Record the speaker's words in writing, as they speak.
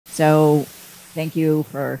So thank you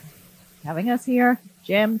for having us here.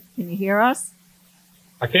 Jim, can you hear us?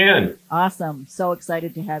 I can. Awesome. So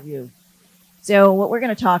excited to have you. So what we're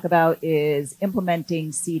going to talk about is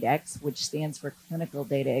implementing CDeX, which stands for Clinical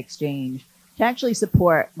Data Exchange, to actually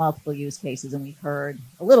support multiple use cases. And we heard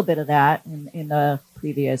a little bit of that in the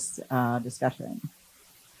previous discussion.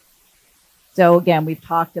 So again, we've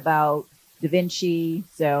talked about Vinci.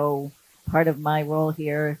 So part of my role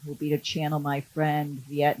here will be to channel my friend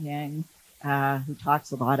Viet Nguyen, who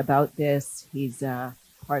talks a lot about this. He's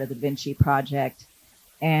part of the Vinci project.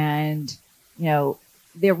 And, you know,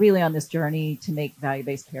 they're really on this journey to make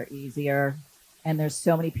value-based care easier. And there's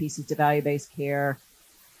so many pieces to value-based care,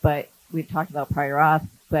 but we've talked about prior auth,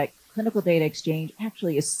 but clinical data exchange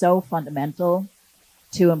actually is so fundamental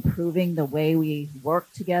to improving the way we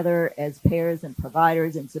work together as payers and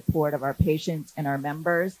providers in support of our patients and our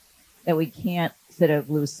members that we can't sort of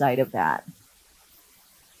lose sight of that.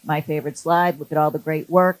 My favorite slide, look at all the great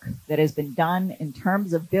work that has been done in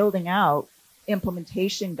terms of building out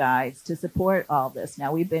implementation guides to support all this.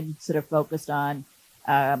 Now, we've been sort of focused on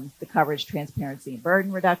the coverage, transparency, and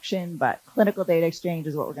burden reduction, but clinical data exchange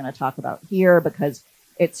is what we're going to talk about here because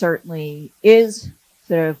it certainly is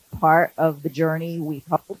sort of part of the journey we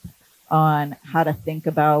hope on how to think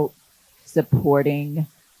about supporting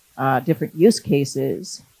different use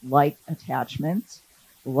cases like attachments,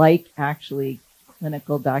 like actually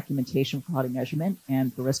clinical documentation for quality measurement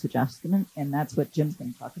and for risk adjustment. And that's what Jim's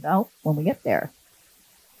going to talk about when we get there.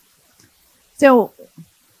 So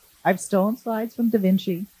I've stolen slides from Da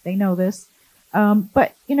Vinci. They know this.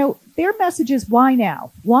 But, you know, their message is why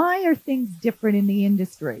now? Why are things different in the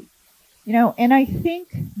industry? You know, and I think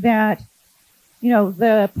that, you know,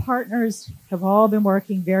 the partners have all been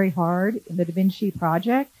working very hard in the Da Vinci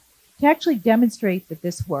project to actually demonstrate that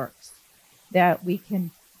this works, that we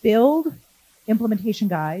can build implementation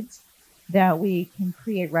guides, that we can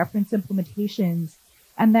create reference implementations,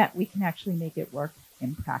 and that we can actually make it work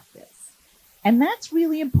in practice. And that's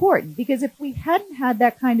really important because if we hadn't had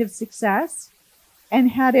that kind of success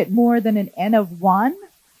and had it more than an N of one,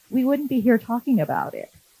 we wouldn't be here talking about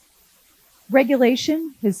it.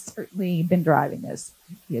 Regulation has certainly been driving this.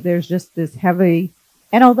 There's just this heavy,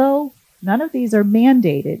 and although none of these are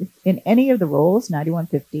mandated in any of the rules,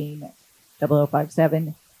 9115,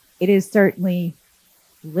 0057, it is certainly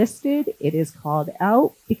listed, it is called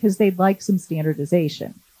out because they'd like some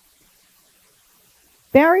standardization.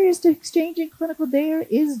 Barriers to exchanging clinical data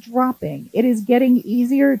is dropping. It is getting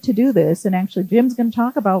easier to do this. And actually, Jim's going to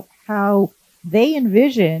talk about how they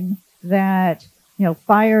envision that, you know,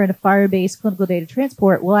 FHIR and a FHIR-based clinical data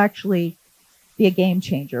transport will actually be a game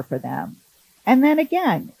changer for them. And then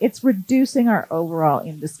again, it's reducing our overall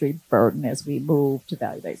industry burden as we move to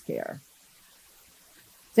value-based care.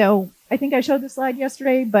 So I think I showed this slide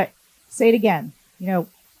yesterday, but say it again. You know,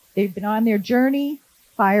 they've been on their journey.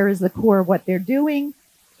 FHIR is the core of what they're doing.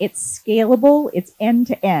 It's scalable. It's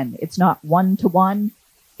end-to-end. It's not one-to-one.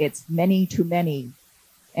 It's many-to-many.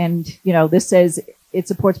 And, you know, this says it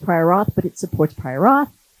supports prior auth, but it supports prior auth,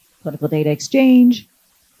 clinical data exchange,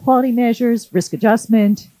 quality measures, risk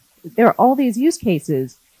adjustment. There are all these use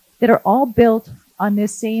cases that are all built on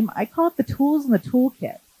this same, I call it the tools in the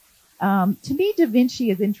toolkit. To me, Da Vinci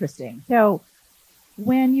is interesting. So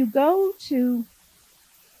when you go to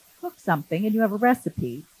cook something and you have a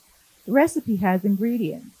recipe, the recipe has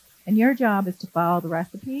ingredients, and your job is to follow the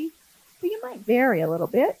recipe. But you might vary a little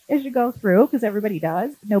bit as you go through, because everybody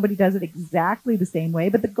does. Nobody does it exactly the same way,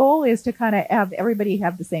 but the goal is to kind of have everybody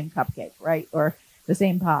have the same cupcake, right, or the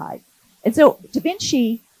same pie. And so Da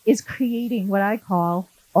Vinci is creating what I call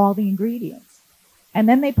all the ingredients. And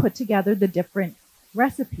then they put together the different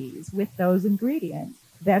recipes with those ingredients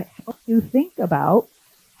that help you think about,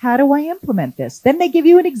 how do I implement this? Then they give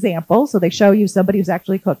you an example. So they show you somebody who's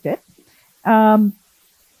actually cooked it.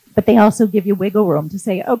 But they also give you wiggle room to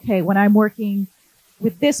say, okay, when I'm working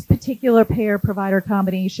with this particular payer provider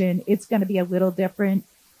combination, it's going to be a little different.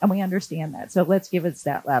 And we understand that. So let's give us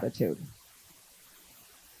that latitude.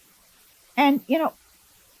 And, you know,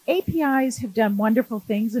 APIs have done wonderful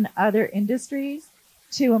things in other industries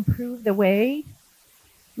to improve the way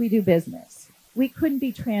we do business. We couldn't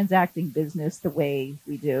be transacting business the way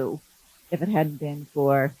we do if it hadn't been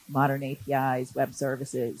for modern APIs, web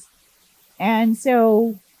services. And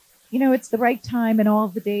so, you know, it's the right time and all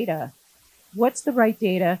of the data. What's the right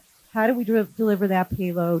data? How do we deliver that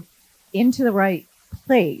payload into the right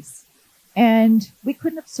place? And we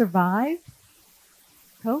couldn't have survived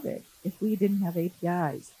COVID if we didn't have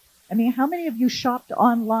APIs. I mean, how many of you shopped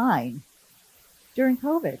online during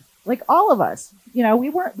COVID? Like all of us, you know, we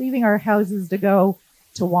weren't leaving our houses to go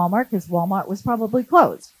to Walmart because Walmart was probably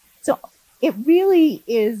closed. So it really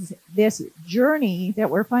is this journey that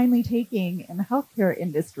we're finally taking in the healthcare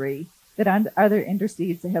industry that other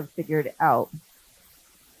industries have figured out.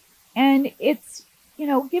 And it's,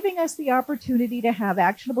 giving us the opportunity to have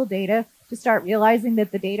actionable data, to start realizing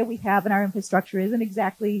that the data we have in our infrastructure isn't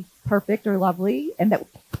exactly perfect or lovely, and that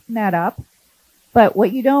we're picking that up. But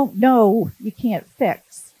what you don't know, you can't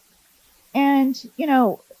fix. And,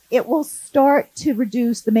 it will start to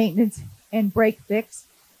reduce the maintenance and break fix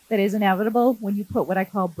that is inevitable when you put what I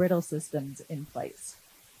call brittle systems in place.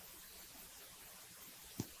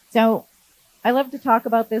 So I love to talk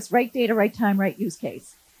about this: right data, right time, right use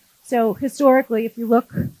case. So historically, if you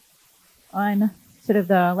look on sort of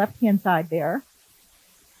the left-hand side there,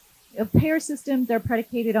 payer systems are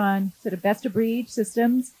predicated on sort of best of breed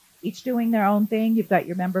systems, each doing their own thing. You've got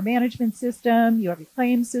your member management system, you have your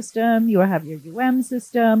claims system, you have your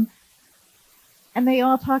system, and they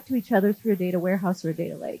all talk to each other through a data warehouse or a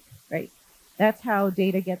data lake, right? That's how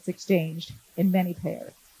data gets exchanged in many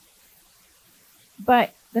payers.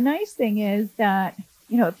 But the nice thing is that,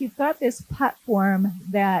 if you've got this platform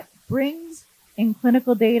that brings in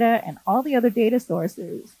clinical data and all the other data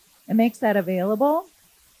sources and makes that available,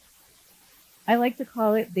 I like to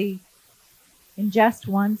call it the ingest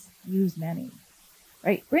once, use many,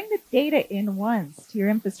 right? Bring the data in once to your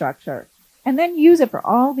infrastructure and then use it for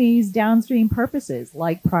all these downstream purposes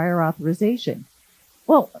like prior authorization.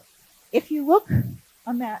 Well, if you look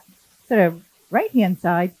on that sort of right-hand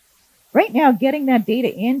side, right now, getting that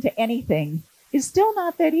data into anything is still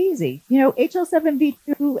not that easy. HL7V2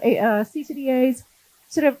 CCDAs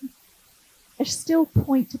sort of are still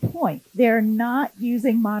point to point. They're not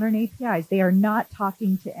using modern APIs. They are not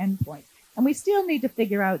talking to endpoints. And we still need to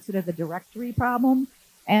figure out sort of the directory problem.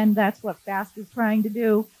 And that's what FAST is trying to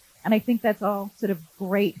do. And I think that's all sort of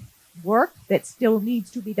great work that still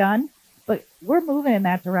needs to be done. But we're moving in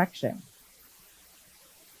that direction.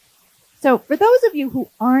 So for those of you who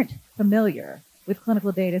aren't familiar with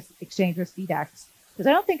clinical data exchange or CDeX, because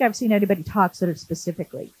I don't think I've seen anybody talk sort of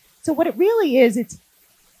specifically. So what it really is, it's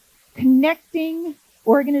connecting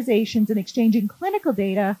organizations and exchanging clinical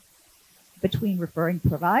data between referring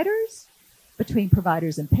providers, between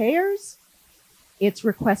providers and payers. It's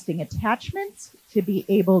requesting attachments to be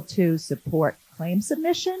able to support claim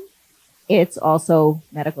submission. It's also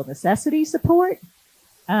medical necessity support.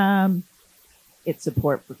 It's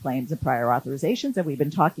support for claims and prior authorizations that we've been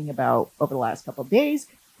talking about over the last couple of days.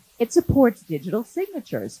 It supports digital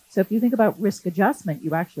signatures. So if you think about risk adjustment,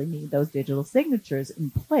 you actually need those digital signatures in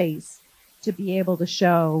place to be able to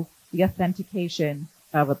show the authentication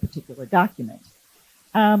of a particular document.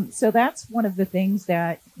 So that's one of the things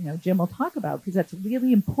that Jim will talk about, because that's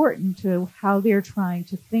really important to how they're trying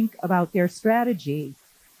to think about their strategy.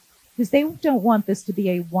 Because they don't want this to be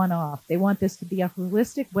a one-off. They want this to be a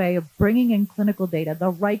holistic way of bringing in clinical data, the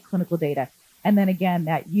right clinical data. And then again,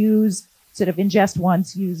 that use sort of ingest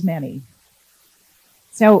once, use many.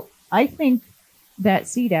 So I think that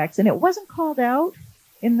CDeX, and it wasn't called out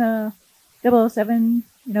in the 007,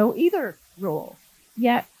 either rule,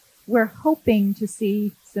 yet we're hoping to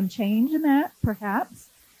see some change in that, perhaps,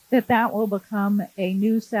 that will become a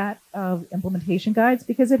new set of implementation guides,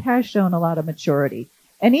 because it has shown a lot of maturity.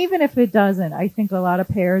 And even if it doesn't, I think a lot of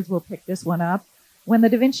payers will pick this one up. When the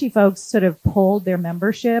Da Vinci folks sort of polled their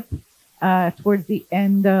membership towards the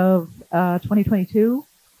end of 2022,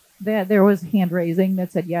 that there was hand raising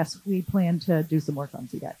that said, yes, we plan to do some work on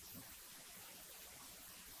CDeX.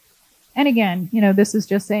 And again, this is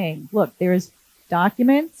just saying, look, there's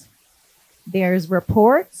documents, there's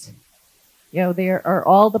reports, there are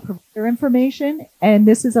all the provider information, and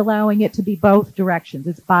this is allowing it to be both directions.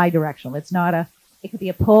 It's bi-directional. It's not it could be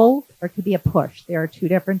a pull or it could be a push. There are two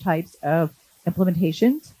different types of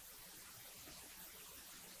implementations.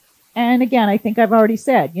 And again, I think I've already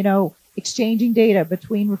said, exchanging data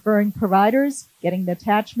between referring providers, getting the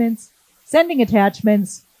attachments, sending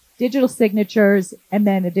attachments, digital signatures, and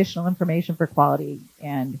then additional information for quality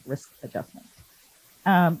and risk adjustment.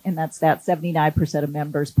 And that's that 79% of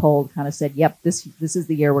members polled kind of said, yep, this is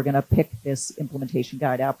the year we're going to pick this implementation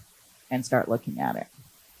guide up and start looking at it.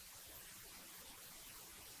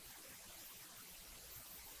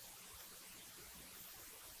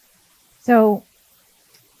 So,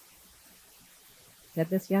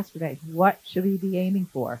 said this yesterday, what should we be aiming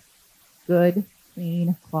for? Good,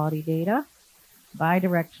 clean, quality data,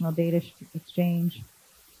 bi-directional data exchange,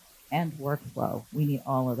 and workflow. We need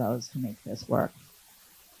all of those to make this work.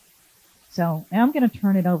 So now I'm going to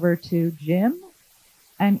turn it over to Jim,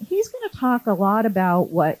 and he's going to talk a lot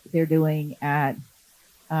about what they're doing at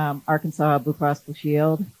Arkansas Blue Cross Blue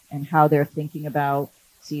Shield and how they're thinking about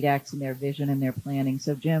CDeX and their vision and their planning.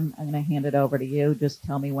 So Jim, I'm going to hand it over to you. Just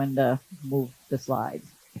tell me when to move the slides.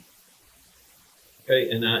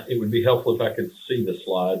 Okay, and it would be helpful if I could see the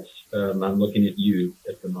slides. I'm looking at you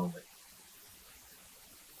at the moment.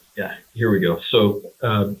 Yeah, here we go. So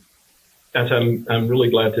as I'm really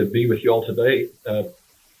glad to be with you all today,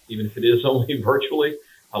 even if it is only virtually.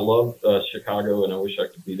 I love Chicago, and I wish I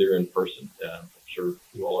could be there in person. I'm sure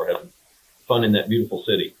you all are having fun in that beautiful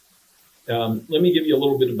city. Let me give you a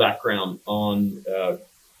little bit of background on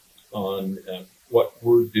what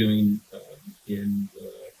we're doing in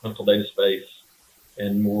the clinical data space,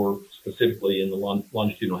 and more specifically in the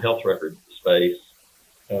longitudinal health record space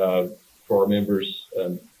for our members.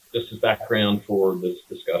 Just as background for this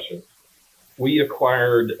discussion, we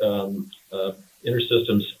acquired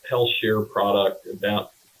Intersystems FHIR product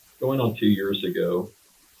about going on 2 years ago.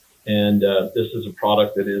 And this is a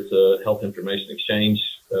product that is a health information exchange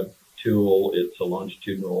tool. It's a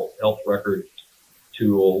longitudinal health record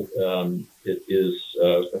tool. It is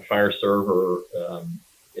a FHIR server.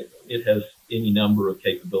 It has any number of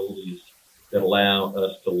capabilities that allow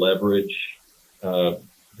us to leverage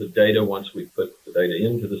the data once we put the data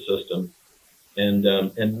into the system. And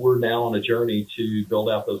we're now on a journey to build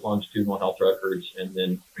out those longitudinal health records and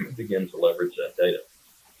then begin to leverage that data.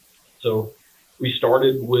 So we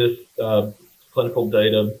started with clinical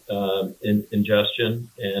data ingestion,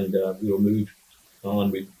 and we will move on.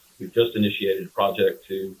 We've just initiated a project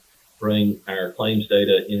to bring our claims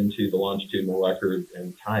data into the longitudinal record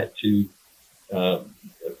and tie it to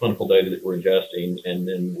clinical data that we're ingesting, and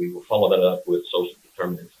then we will follow that up with social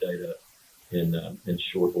determinants data in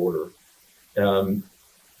short order. As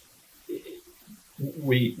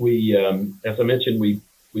I mentioned,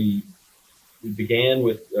 we began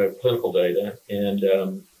with clinical data, and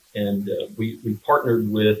we partnered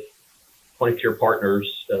with FHIR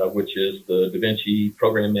Partners, which is the Vinci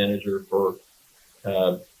program manager for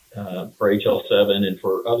HL7 and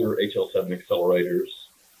for other HL7 accelerators,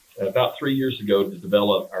 about 3 years ago to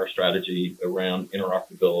develop our strategy around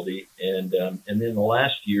interoperability. And then the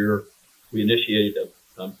last year, we initiated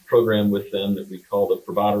a program with them that we call the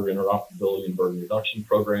Provider Interoperability and Burden Reduction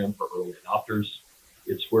Program for early adopters.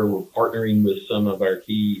 It's where we're partnering with some of our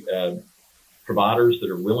key providers that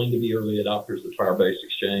are willing to be early adopters of FHIR-based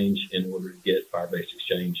exchange in order to get FHIR-based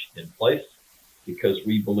exchange in place, because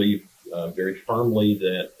we believe very firmly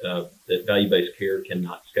that that value-based care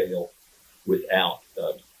cannot scale without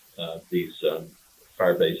these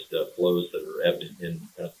FHIR-based flows that are evident in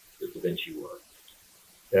the Da Vinci work.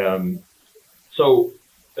 So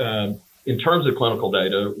in terms of clinical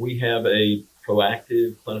data, we have a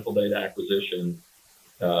proactive clinical data acquisition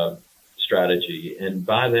strategy, and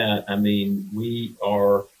by that I mean we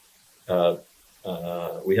have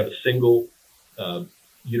a single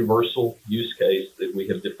universal use case that we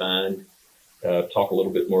have defined. Talk a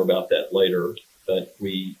little bit more about that later, but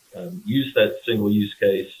we use that single use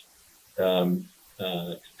case to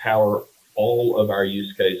power all of our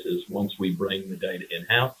use cases once we bring the data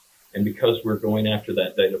in-house. And because we're going after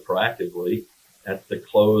that data proactively at the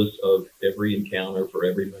close of every encounter for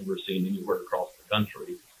every member seen anywhere across the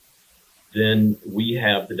country, then we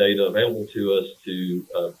have the data available to us to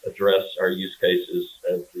address our use cases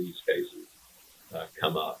as the use cases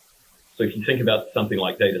come up. So if you think about something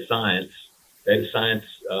like data science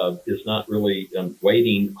is not really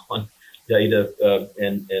waiting on data,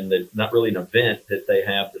 and it's not really an event that they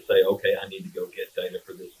have to say, okay, I need to go get data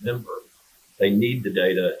for this member. They need the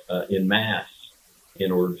data in mass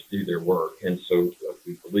in order to do their work. And so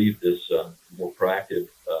we believe this more proactive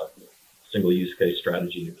single use case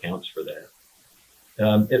strategy accounts for that.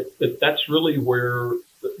 But that's really where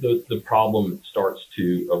the problem starts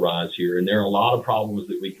to arise here. And there are a lot of problems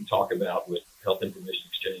that we can talk about with health information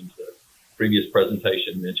exchange. The previous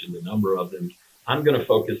presentation mentioned a number of them. I'm going to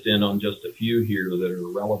focus in on just a few here that are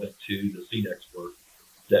relevant to the CDeX work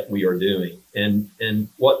that we are doing. And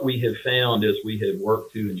what we have found as we have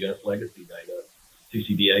worked to ingest legacy data,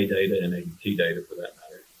 CCDA data and ADT data for that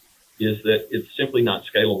matter, is that it's simply not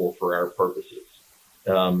scalable for our purposes.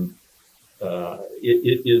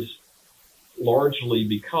 It is largely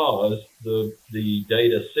because the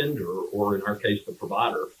data sender, or in our case, the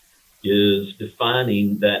provider, is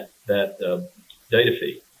defining that data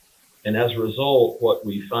feed. And as a result, what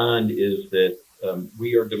we find is that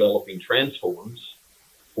we are developing transforms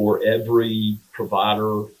for every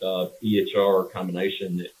provider EHR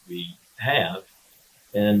combination that we have.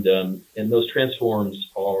 And those transforms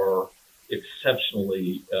are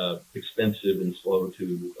exceptionally expensive and slow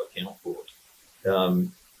to account for.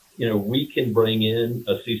 We can bring in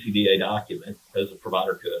a CCDA document, as a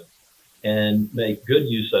provider could, and make good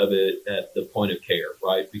use of it at the point of care,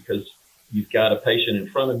 right? Because you've got a patient in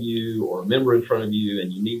front of you or a member in front of you,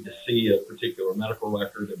 and you need to see a particular medical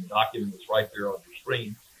record, and the document is right there on your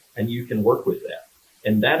screen, and you can work with that.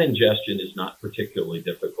 And that ingestion is not particularly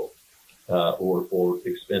difficult or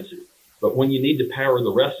expensive. But when you need to power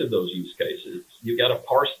the rest of those use cases, you've got to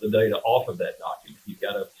parse the data off of that document. You've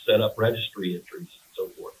got to set up registry entries and so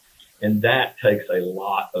forth. And that takes a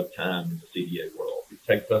lot of time in the CDA world. It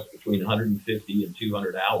takes us between 150 and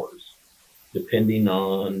 200 hours, depending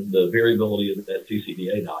on the variability of that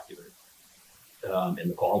CCDA document and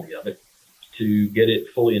the quality of it, to get it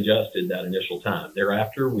fully ingested that initial time.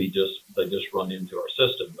 Thereafter, they just run into our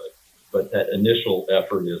system, but that initial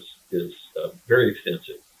effort is very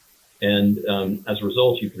extensive. And as a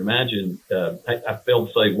result, you can imagine, I failed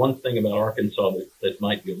to say one thing about Arkansas that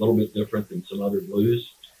might be a little bit different than some other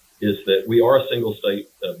blues, is that we are a single state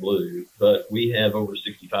blue, but we have over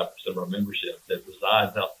 65% of our membership that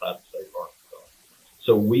resides outside the state of Arkansas.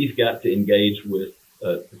 So we've got to engage with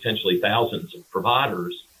potentially thousands of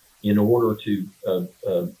providers in order to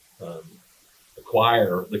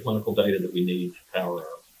acquire the clinical data that we need to power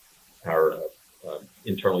our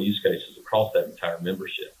internal use cases across that entire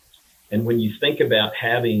membership. And when you think about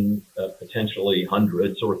having potentially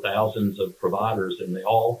hundreds or thousands of providers, and they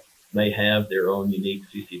all may have their own unique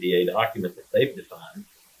CCDA document that they've defined,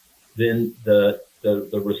 then the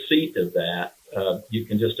receipt of that, you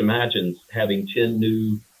can just imagine having 10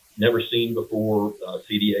 new, never seen before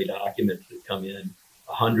CDA documents that come in,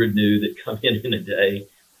 100 new that come in a day,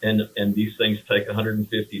 and these things take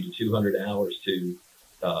 150 to 200 hours to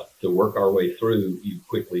work our way through. You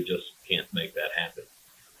quickly just can't make that happen.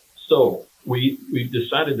 So we've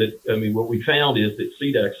decided that, what we found is that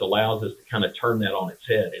CDeX allows us to kind of turn that on its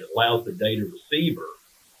head. It allows the data receiver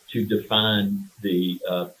to define the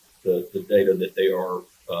data that they are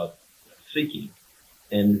seeking,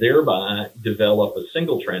 and thereby develop a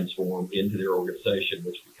single transform into their organization,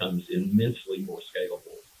 which becomes immensely more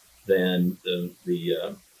scalable than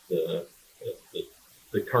the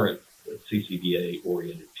current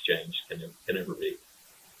CCDA-oriented exchange can ever be.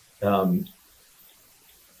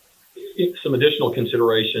 Some additional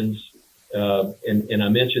considerations, and I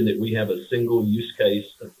mentioned that we have a single use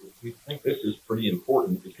case. We think this is pretty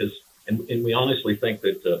important because, and we honestly think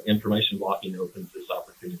that information blocking opens this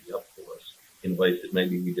opportunity up for us in ways that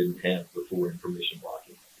maybe we didn't have before information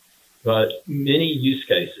blocking. But many use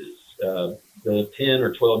cases, the 10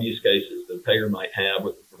 or 12 use cases the payer might have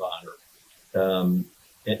with the provider,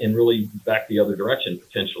 and really back the other direction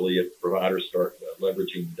potentially if providers start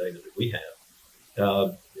leveraging the data that we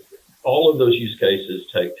have. All of those use cases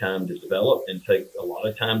take time to develop and take a lot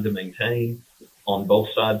of time to maintain on both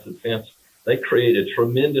sides of the fence. They create a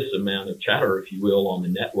tremendous amount of chatter, if you will, on the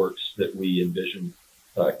networks that we envision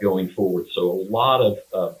going forward. So a lot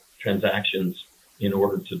of transactions in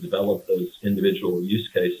order to develop those individual use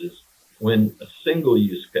cases, when a single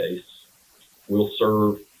use case will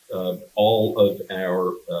serve all of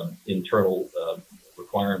our internal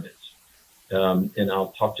requirements. And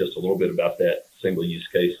I'll talk just a little bit about that single use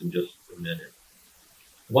case in just a minute.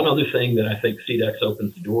 One other thing that I think CDeX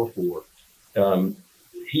opens the door for,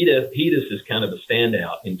 HEDIS is kind of a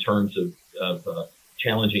standout in terms of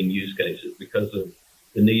challenging use cases because of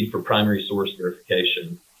the need for primary source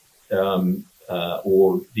verification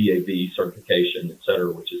or DAV certification, et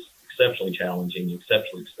cetera, which is exceptionally challenging,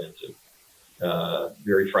 exceptionally expensive,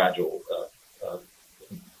 very fragile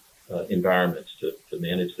environments to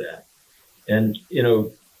manage that. And,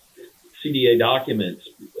 CDA documents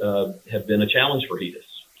have been a challenge for HEDIS,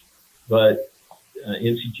 but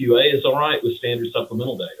NCQA is all right with standard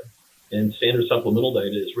supplemental data. And standard supplemental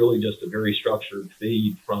data is really just a very structured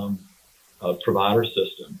feed from a provider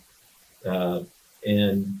system.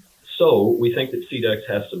 And so we think that CDeX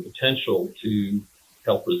has some potential to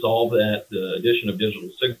help resolve that. The addition of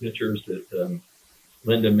digital signatures that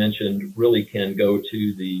Lynda mentioned really can go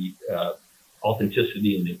to the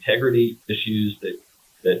authenticity and integrity issues that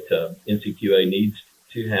NCQA needs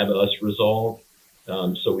to have us resolve.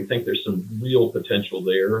 So we think there's some real potential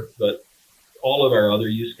there, but all of our other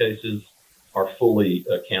use cases are fully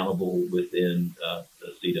accountable within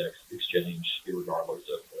the CDeX exchange, regardless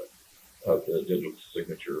of the digital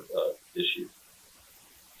signature issue.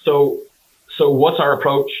 So what's our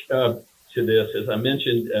approach to this? As I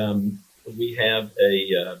mentioned, we have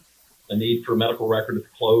a need for a medical record at the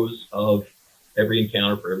close of every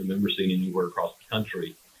encounter for every member seen anywhere across the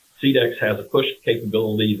country. CDeX has a push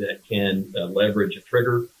capability that can leverage a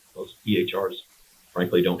trigger. Most EHRs,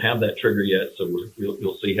 frankly, don't have that trigger yet, so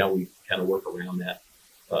you'll see how we kind of work around that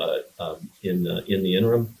in the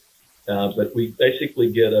interim. but we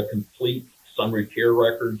basically get a complete summary care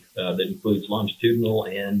record that includes longitudinal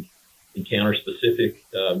and encounter-specific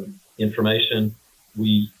information.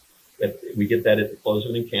 We get that at the close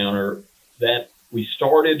of an encounter. That we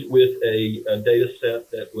started with a data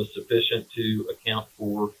set that was sufficient to account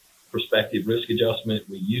for prospective risk adjustment.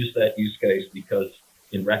 We used that use case because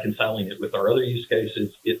in reconciling it with our other use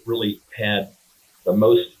cases, it really had the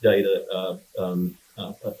most data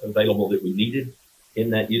available that we needed in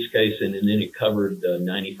that use case, and then it covered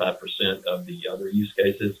 95% of the other use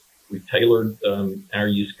cases. We've tailored our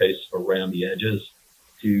use case around the edges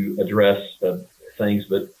to address things,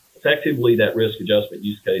 but effectively that risk adjustment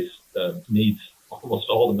use case needs almost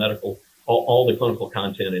all the clinical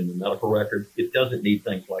content in the medical record. It doesn't need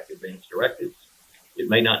things like advanced directives. It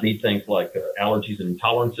may not need things like allergies and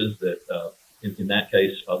intolerances that, in that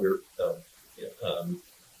case, other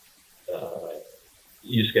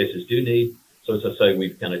use cases do need. So as I say,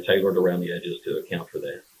 we've kind of tailored around the edges to account for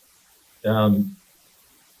that.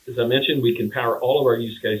 As I mentioned, we can power all of our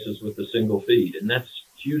use cases with a single feed, and that's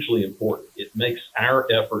hugely important. It makes our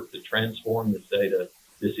effort to transform this data,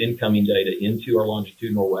 this incoming data, into our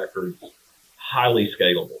longitudinal records highly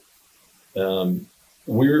scalable.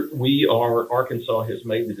 Arkansas has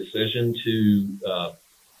made the decision to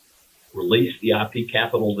release the IP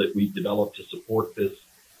capital that we've developed to support this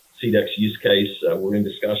CDeX use case. We're in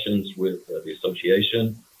discussions with the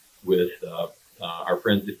association, with our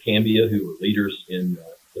friends at Cambia, who are leaders in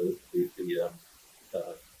the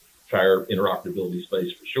FHIR interoperability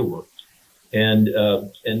space for sure. And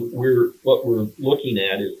what we're looking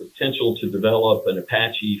at is the potential to develop an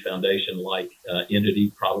Apache Foundation-like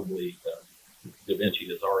entity, probably Vinci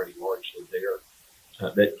is already largely there,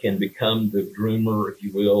 that can become the groomer, if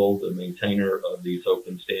you will, the maintainer of these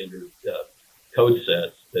open standard code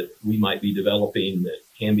sets that we might be developing, that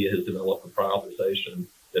Cambia has developed for prioritization,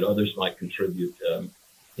 that others might contribute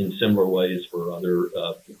in similar ways for other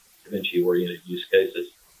Vinci-oriented use cases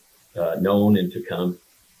known and to come.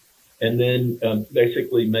 And then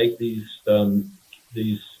basically make these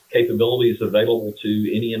capabilities available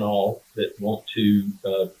to any and all that want to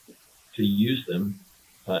use them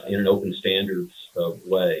in an open standards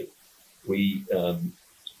way. We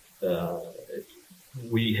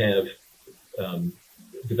have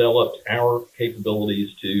developed our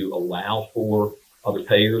capabilities to allow for other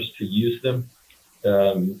payers to use them,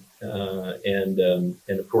 and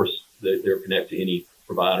of course they're connected to any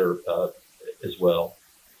provider as well.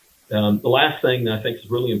 The last thing that I think is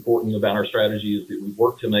really important about our strategy is that we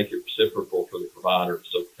work to make it reciprocal for the provider.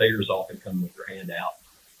 So payers often come with their hand out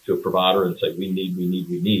to a provider and say, we need.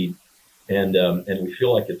 And we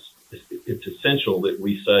feel like it's essential that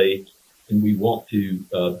we say, and we want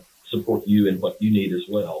to support you in what you need as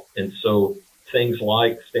well. And so things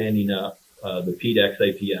like standing up the PDEX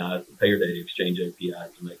APIs, the payer data exchange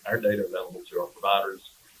APIs, to make our data available to our providers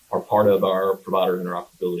are part of our provider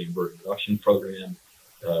interoperability and burden reduction program.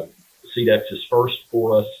 CDeX is first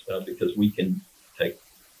for us because we can take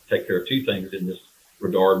care of two things in this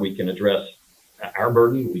regard. We can address our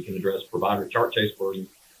burden, we can address provider chart chase burden.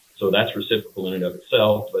 So that's reciprocal in and of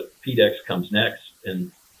itself, but PDEX comes next,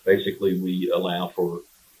 and basically we allow for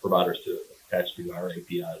providers to attach to our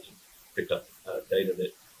APIs and pick up data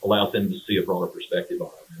that allows them to see a broader perspective on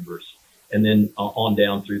our members, and then on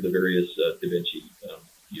down through the various Da Vinci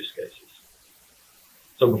use cases.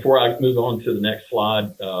 So before I move on to the next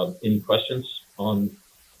slide, any questions on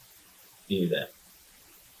any of that?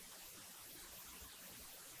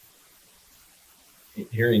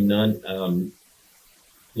 Hearing none,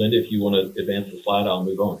 Lynda, if you want to advance the slide, I'll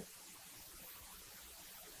move on.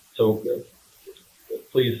 So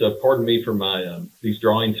please pardon me for my these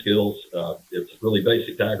drawing skills. It's a really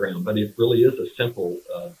basic diagram, but it really is a simple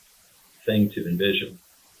thing to envision.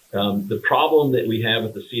 The problem that we have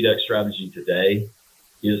with the CDeX strategy today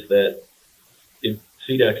is that if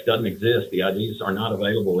CDeX doesn't exist, the IDs are not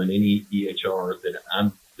available in any EHR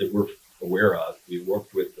that we're aware of. We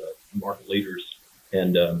worked with market leaders,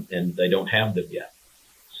 and they don't have them yet.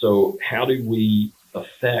 So how do we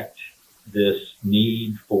affect this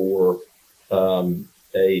need for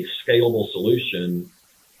a scalable solution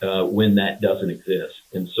when that doesn't exist?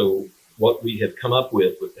 And so what we have come up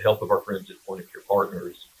with the help of our friends at Point of Care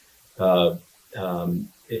Partners,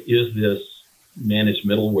 is this managed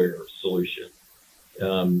middleware solution.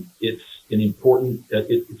 It's important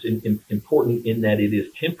in that it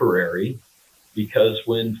is temporary, because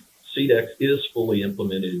when CDeX is fully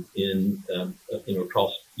implemented in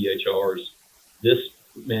across EHRs, this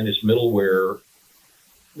managed middleware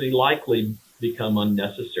may likely become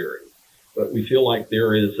unnecessary. But we feel like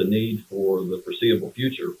there is a need for the foreseeable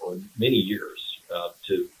future, for many years,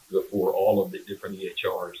 to before all of the different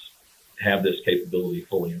EHRs have this capability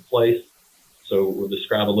fully in place. So we'll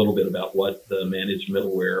describe a little bit about what the managed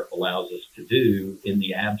middleware allows us to do in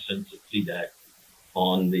the absence of CDeX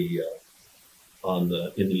in the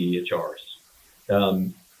EHRs.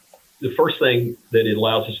 The first thing that it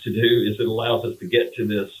allows us to do is it allows us to get to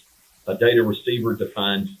this data receiver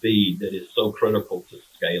defined feed that is so critical to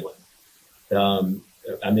scaling.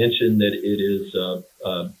 I mentioned that it is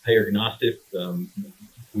payer agnostic.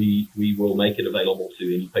 We will make it available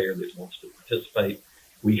to any payer that wants to participate.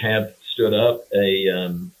 We have stood up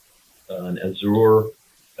an Azure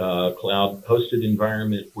cloud hosted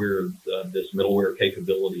environment where this middleware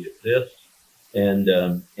capability exists, and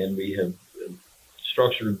we have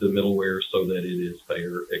structured the middleware so that it is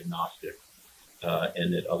payer agnostic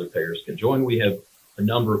and that other payers can join. We have a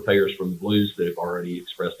number of payers from the Blues that have already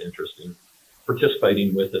expressed interest in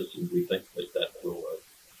participating with us, and we think that will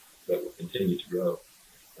continue to grow.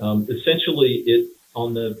 Essentially, it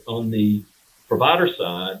on the provider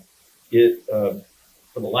side,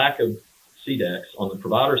 for the lack of CDeX on the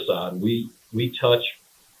provider side, we touch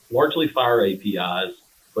largely FHIR APIs,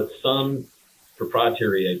 but some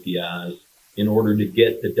proprietary APIs in order to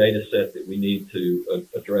get the data set that we need to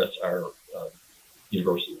address our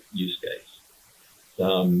universal use case.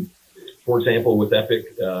 For example, with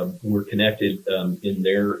Epic, we're connected in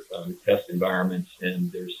their test environments,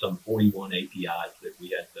 and there's some 41 APIs that we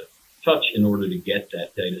had to touch in order to get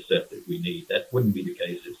that data set that we need. That wouldn't be the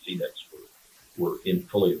case if CDeX were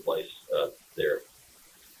fully in place there.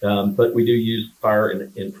 But we do use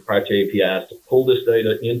FHIR and proprietary APIs to pull this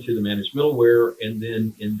data into the managed middleware, and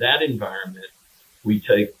then in that environment, we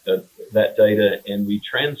take that data and we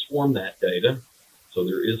transform that data. So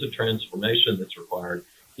there is a transformation that's required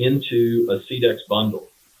into a CDeX bundle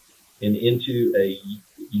and into a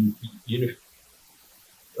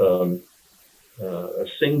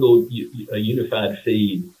single unified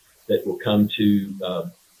feed that will come to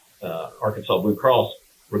Arkansas Blue Cross,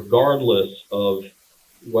 regardless of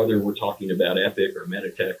whether we're talking about Epic or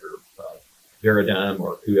Meditech or Veradigm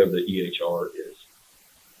or whoever the EHR is.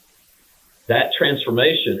 That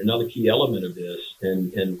transformation, another key element of this,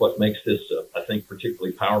 and what makes this, I think,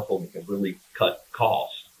 particularly powerful and can really cut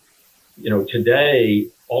costs. Today,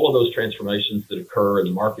 all of those transformations that occur in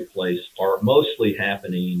the marketplace are mostly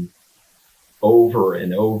happening over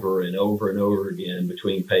and over and over and over again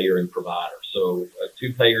between payer and provider. So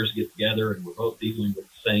two payers get together and we're both dealing with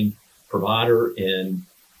the same provider, and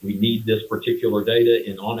we need this particular data.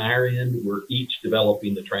 And on our end, we're each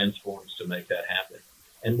developing the transforms to make that happen,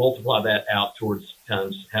 and multiply that out towards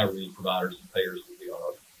times however many providers and payers that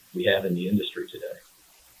we have in the industry today.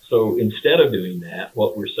 So instead of doing that,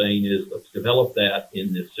 what we're saying is let's develop that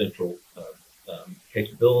in this central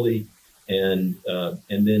capability, and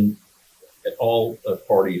then all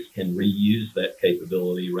parties can reuse that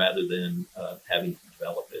capability rather than having to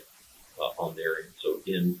develop it on their end. So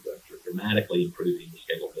again, dramatically improving the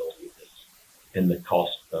scalability of this and the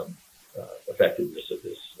cost effectiveness of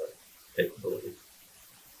this capability.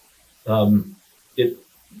 It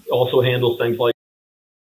also handles things like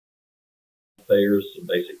payers and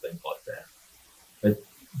basic things like that. But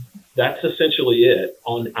that's essentially it.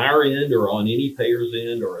 On our end or on any payer's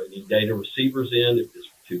end or any data receiver's end, if it's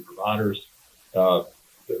two providers,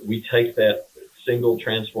 we take that single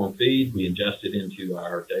transform feed, we ingest it into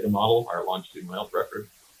our data model, our longitudinal health record.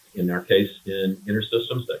 In our case, in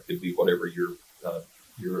Intersystems, that could be whatever your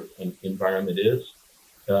environment is.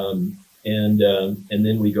 And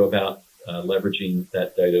then we go about leveraging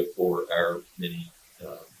that data for our many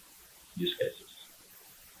use cases.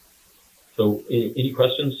 So any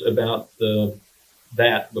questions about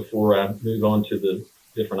that before I move on to the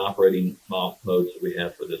different operating modes that we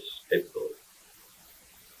have for this capability?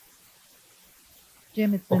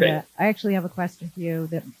 Jim, it's Lynda. Okay. I actually have a question for you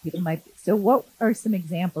that people might. So what are some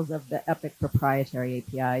examples of the Epic proprietary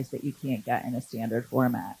APIs that you can't get in a standard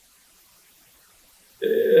format?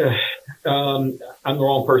 I'm the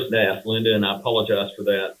wrong person to ask, Lynda, and I apologize for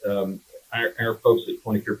that. Our folks at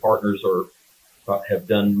Point of Care Partners have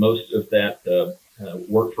done most of that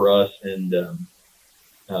work for us, and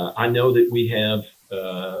I know that we have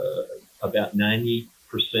about 90%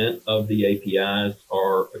 of the APIs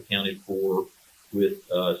are accounted for with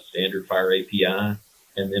standard FHIR API,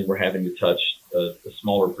 and then we're having to touch a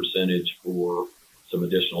smaller percentage for some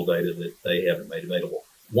additional data that they haven't made available.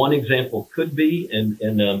 One example could be, and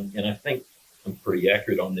I think I'm pretty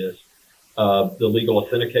accurate on this, the legal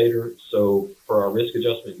authenticator. So for our risk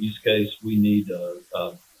adjustment use case, we need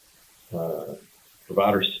a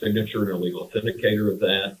provider's signature and a legal authenticator of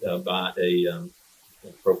that by a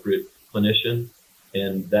appropriate clinician,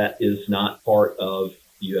 and that is not part of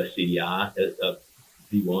US CDI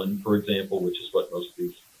V1, for example, which is what most of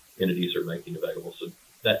these entities are making available. So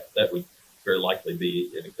that would very likely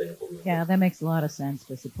be an example. Yeah, that makes a lot of sense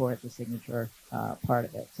to support the signature part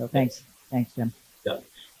of it. So thanks, Jim. Yeah,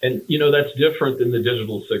 and you know that's different than the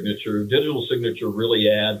digital signature. Digital signature really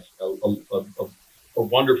adds a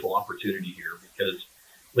wonderful opportunity here because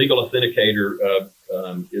legal authenticator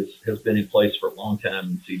has been in place for a long time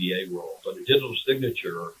in CDA world, but a digital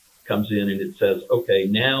signature comes in and it says, okay,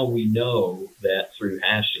 now we know that through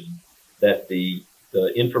hashing that the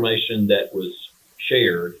information that was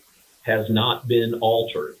shared has not been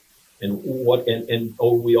altered. And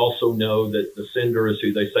we also know that the sender is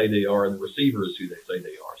who they say they are and the receiver is who they say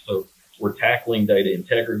they are. So we're tackling data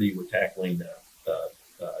integrity, we're tackling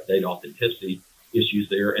data authenticity issues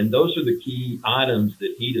there. And those are the key items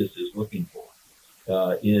that HEDIS is looking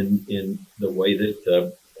for in the way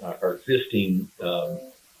that our existing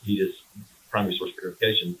HEDIS primary source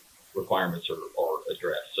verification requirements are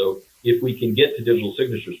addressed. So if we can get to digital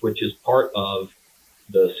signatures, which is part of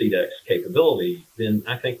the CDeX capability, then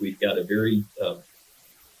I think we've got a very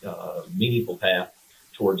meaningful path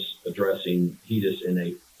towards addressing HEDIS in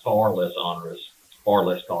a far less onerous, far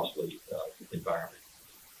less costly environment.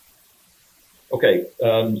 Okay,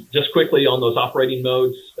 just quickly on those operating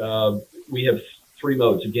modes, we have 3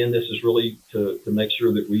 modes. Again, this is really to make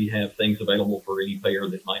sure that we have things available for any payer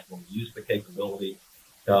that might want to use the capability.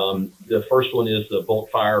 The first one is the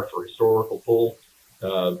bulk FHIR for historical pull.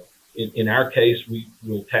 In our case, we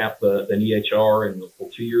will tap an EHR and we'll pull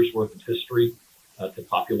 2 years worth of history to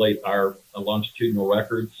populate our longitudinal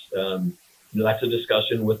records. That's a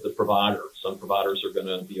discussion with the provider. Some providers are going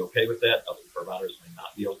to be okay with that. Other providers may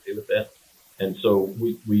not be okay with that. And so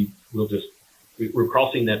we're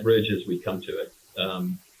crossing that bridge as we come to it.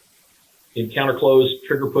 In counter close,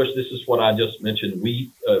 trigger push, this is what I just mentioned.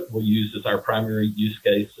 We will use as our primary use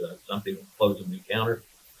case, something that closes a new counter.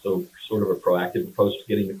 So sort of a proactive approach to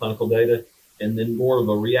getting the clinical data, and then more of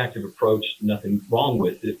a reactive approach, nothing wrong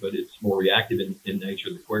with it, but it's more reactive in nature,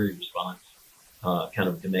 the query response, kind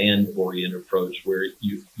of demand-oriented approach where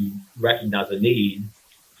you recognize a need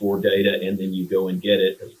for data and then you go and get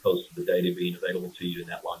it as opposed to the data being available to you in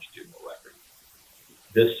that longitudinal record.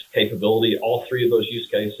 This capability, all 3 of those use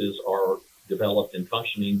cases are developed and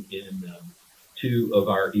functioning in 2 of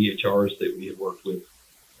our EHRs that we have worked with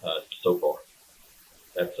so far.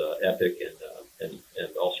 That's Epic and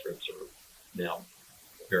Allscripts are now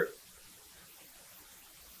very.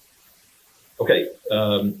 Okay,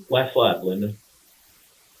 last slide, Lynda.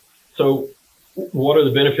 So what are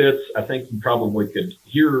the benefits? I think you probably could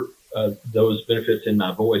hear those benefits in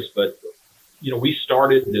my voice, but we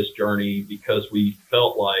started this journey because we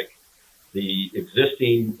felt like the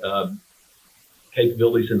existing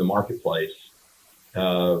capabilities in the marketplace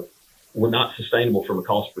were not sustainable from a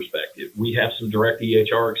cost perspective. We have some direct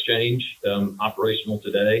EHR exchange operational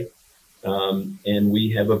today, and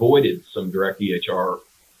we have avoided some direct EHR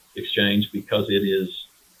exchange because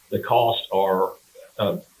the costs are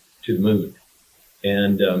to the moon.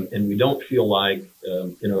 And we don't feel like,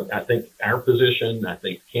 I think our position, I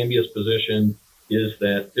think Cambia's position is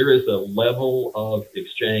that there is a level of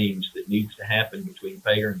exchange that needs to happen between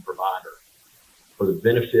payer and provider for the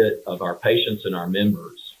benefit of our patients and our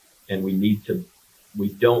members. And we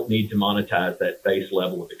don't need to monetize that base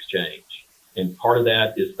level of exchange. And part of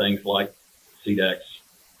that is things like CDeX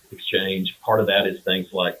exchange. Part of that is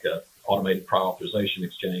things like automated prior authorization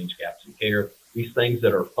exchange, gaps in care. These things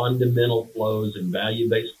that are fundamental flows in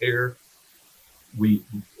value-based care,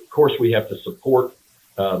 of course, we have to support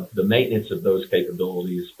the maintenance of those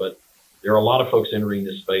capabilities, but there are a lot of folks entering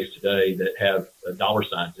this space today that have dollar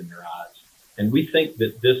signs in their eyes. And we think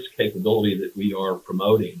that this capability that we are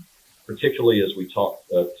promoting, particularly as we talk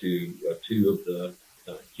to 2 of the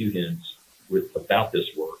QHINs about this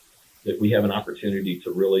work, that we have an opportunity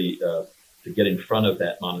to really to get in front of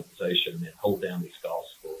that monetization and hold down these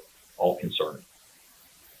costs for all concerned.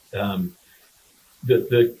 The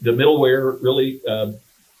middleware really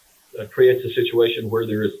creates a situation where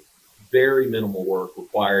there is very minimal work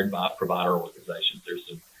required by provider organizations. There's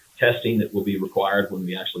some testing that will be required when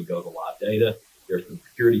we actually go to live data. There's some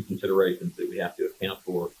security considerations that we have to account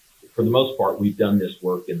for. For the most part, we've done this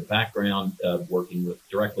work in the background, working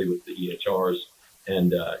directly with the EHRs,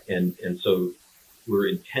 and so we're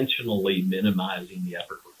intentionally minimizing the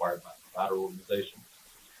effort required by provider organizations.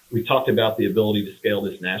 We talked about the ability to scale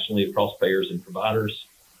this nationally across payers and providers.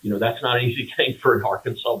 That's not an easy thing for an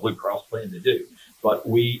Arkansas Blue Cross plan to do, but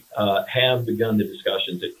we have begun the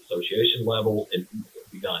discussions at the association level, and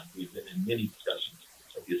we've been in many discussions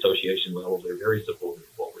at the association level. They're very supportive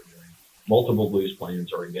of what we're doing. Multiple Blues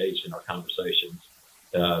plans are engaged in our conversations,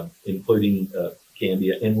 including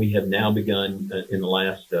Cambia. And we have now begun in the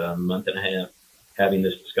last month and a half having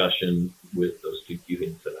this discussion with those two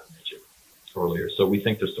QHINs that I mentioned earlier. So we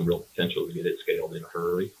think there's some real potential to get it scaled in a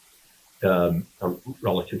hurry, a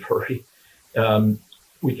relative hurry.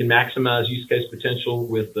 We can maximize use case potential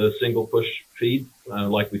with the single push feed,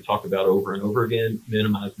 like we've talked about over and over again,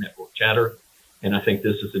 minimize network chatter. And I think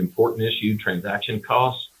this is an important issue, transaction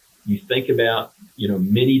costs. You think about,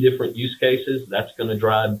 many different use cases, that's going to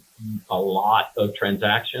drive a lot of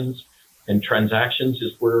transactions. And transactions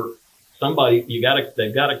is where they've got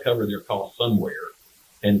to cover their costs somewhere.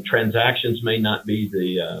 And transactions may not be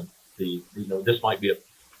this might be a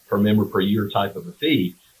per member per year type of a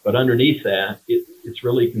fee, but underneath that, it's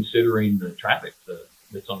really considering the traffic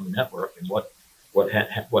that's on the network and what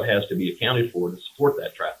has to be accounted for to support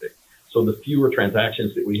that traffic. So the fewer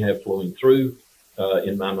transactions that we have flowing through,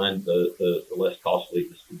 in my mind, the less costly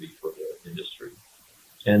this could be for the industry.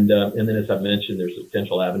 And then, as I mentioned, there's a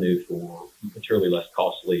potential avenue for materially less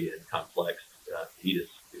costly and complex HEDIS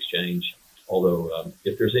exchange. Although,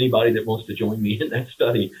 if there's anybody that wants to join me in that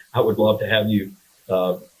study, I would love to have you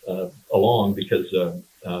along, because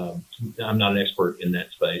I'm not an expert in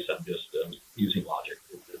that space. I'm just using logic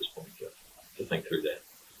at this point to think through that.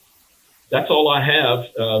 That's all I have.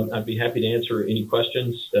 I'd be happy to answer any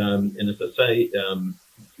questions. And as I say,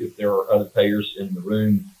 if there are other payers in the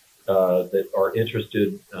room that are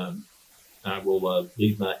interested, I will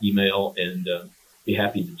leave my email and be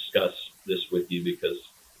happy to discuss this with you, because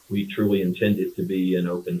we truly intend it to be an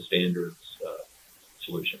open standards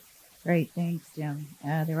solution. Great, thanks, Jim.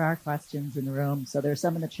 There are questions in the room. So there's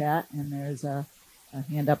some in the chat, and there's a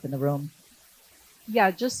hand up in the room.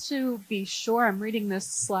 Yeah, just to be sure I'm reading this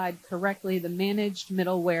slide correctly, the managed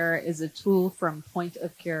middleware is a tool from point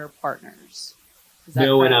of care partners.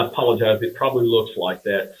 No, correct? And I apologize. It probably looks like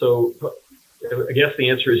that. So I guess the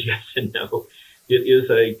answer is yes and no. It is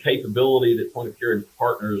a capability that point of care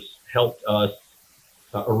partners helped us.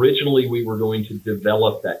 Originally, we were going to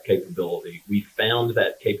develop that capability. We found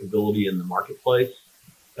that capability in the marketplace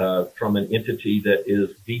from an entity that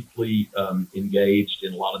is deeply engaged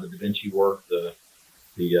in a lot of the Da Vinci work.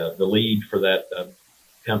 The lead for that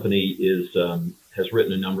company has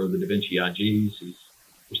written a number of the Da Vinci IGs. He's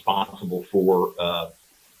responsible for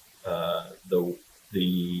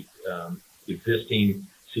the existing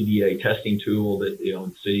CDA testing tool that the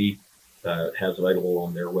ONC has available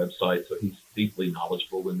on their website. So he's deeply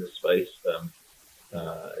knowledgeable in this space.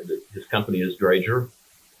 His company is Drager.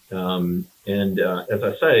 As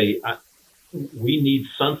I say, we need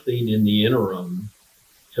something in the interim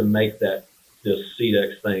to make this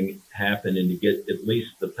CDeX thing happen and to get at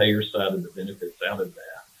least the payer side of the benefits out of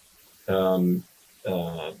that,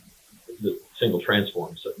 the single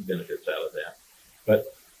transform benefits out of that.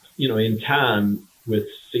 But, in time, with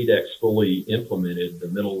CDeX fully implemented, the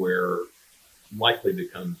middleware likely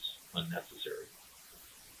becomes unnecessary.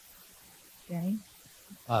 Jenny?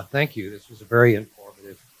 Thank you. This was a very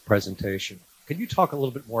informative presentation. Could you talk a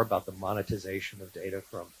little bit more about the monetization of data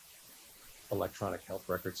from electronic health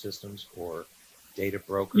record systems or data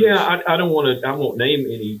brokers? Yeah, I won't name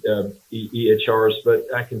any EHRs, but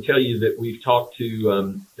I can tell you that we've talked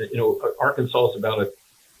to, Arkansas is about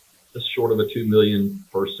just short of a 2 million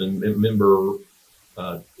person member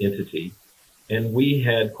entity. And we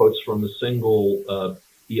had quotes from a single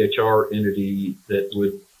EHR entity that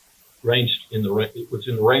was in the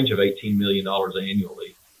range of $18 million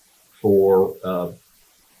annually for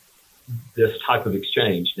this type of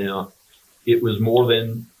exchange. Now, it was more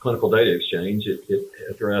than clinical data exchange. It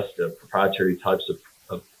addressed proprietary types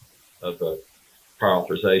of prior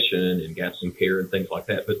authorization and gaps in care and things like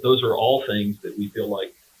that. But those are all things that we feel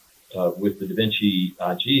like with the Da Vinci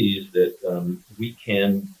IGs that we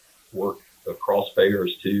can work across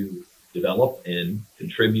payers to develop and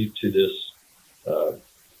contribute to this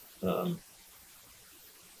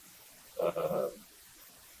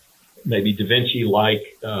maybe Da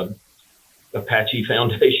Vinci-like Apache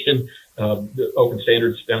Foundation, the Open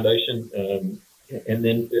Standards Foundation, and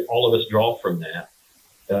then all of us draw from that.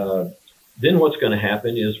 Then what's going to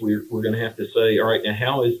happen is we're going to have to say, all right, now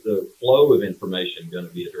how is the flow of information going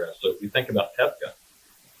to be addressed? So if we think about TEPCA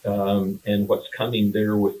and what's coming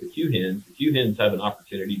there with the QHINs have an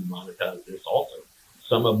opportunity to monetize this also.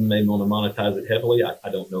 Some of them may want to monetize it heavily. I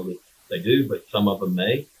don't know that they do, but some of them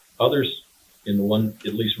may. Others, at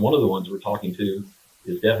least one of the ones we're talking to,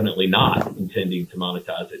 is definitely not intending to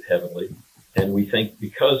monetize it heavily. And we think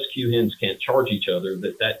because QHINs can't charge each other,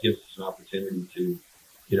 that gives us an opportunity to,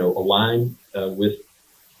 align with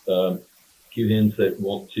QHINs that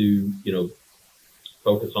want to,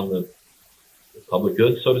 focus on the public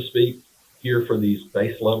good, so to speak, here for these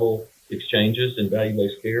base level exchanges in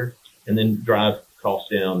value-based care, and then drive costs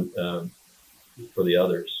down for the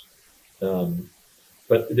others.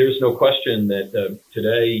 But there's no question that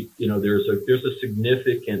today, there's a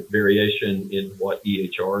significant variation in what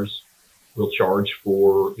EHRs will charge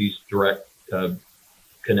for these direct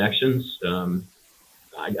connections.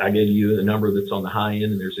 I gave you the number that's on the high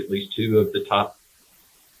end, and there's at least 2 of the top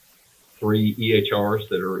 3 EHRs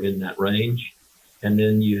that are in that range. And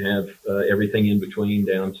then you have everything in between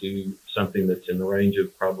down to something that's in the range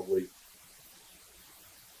of probably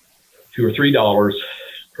 $2 or $3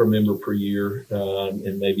 per member per year.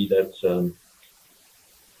 And maybe that's,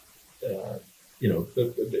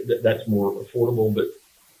 that's more affordable, but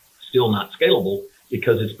still not scalable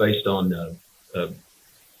because it's based on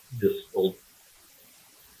this old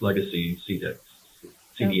legacy CDeX.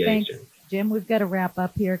 Thanks, Jim. We've got to wrap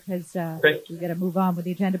up here because we've got to move on with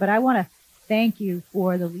the agenda. But I want to thank you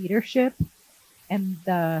for the leadership and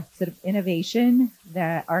the sort of innovation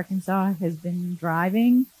that Arkansas has been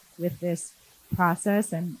driving with this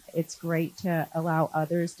process. And it's great to allow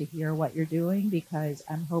others to hear what you're doing, because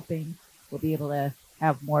I'm hoping we'll be able to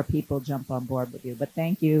have more people jump on board with you. But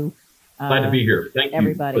thank you. Glad to be here. Thank you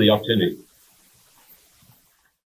everybody for the opportunity.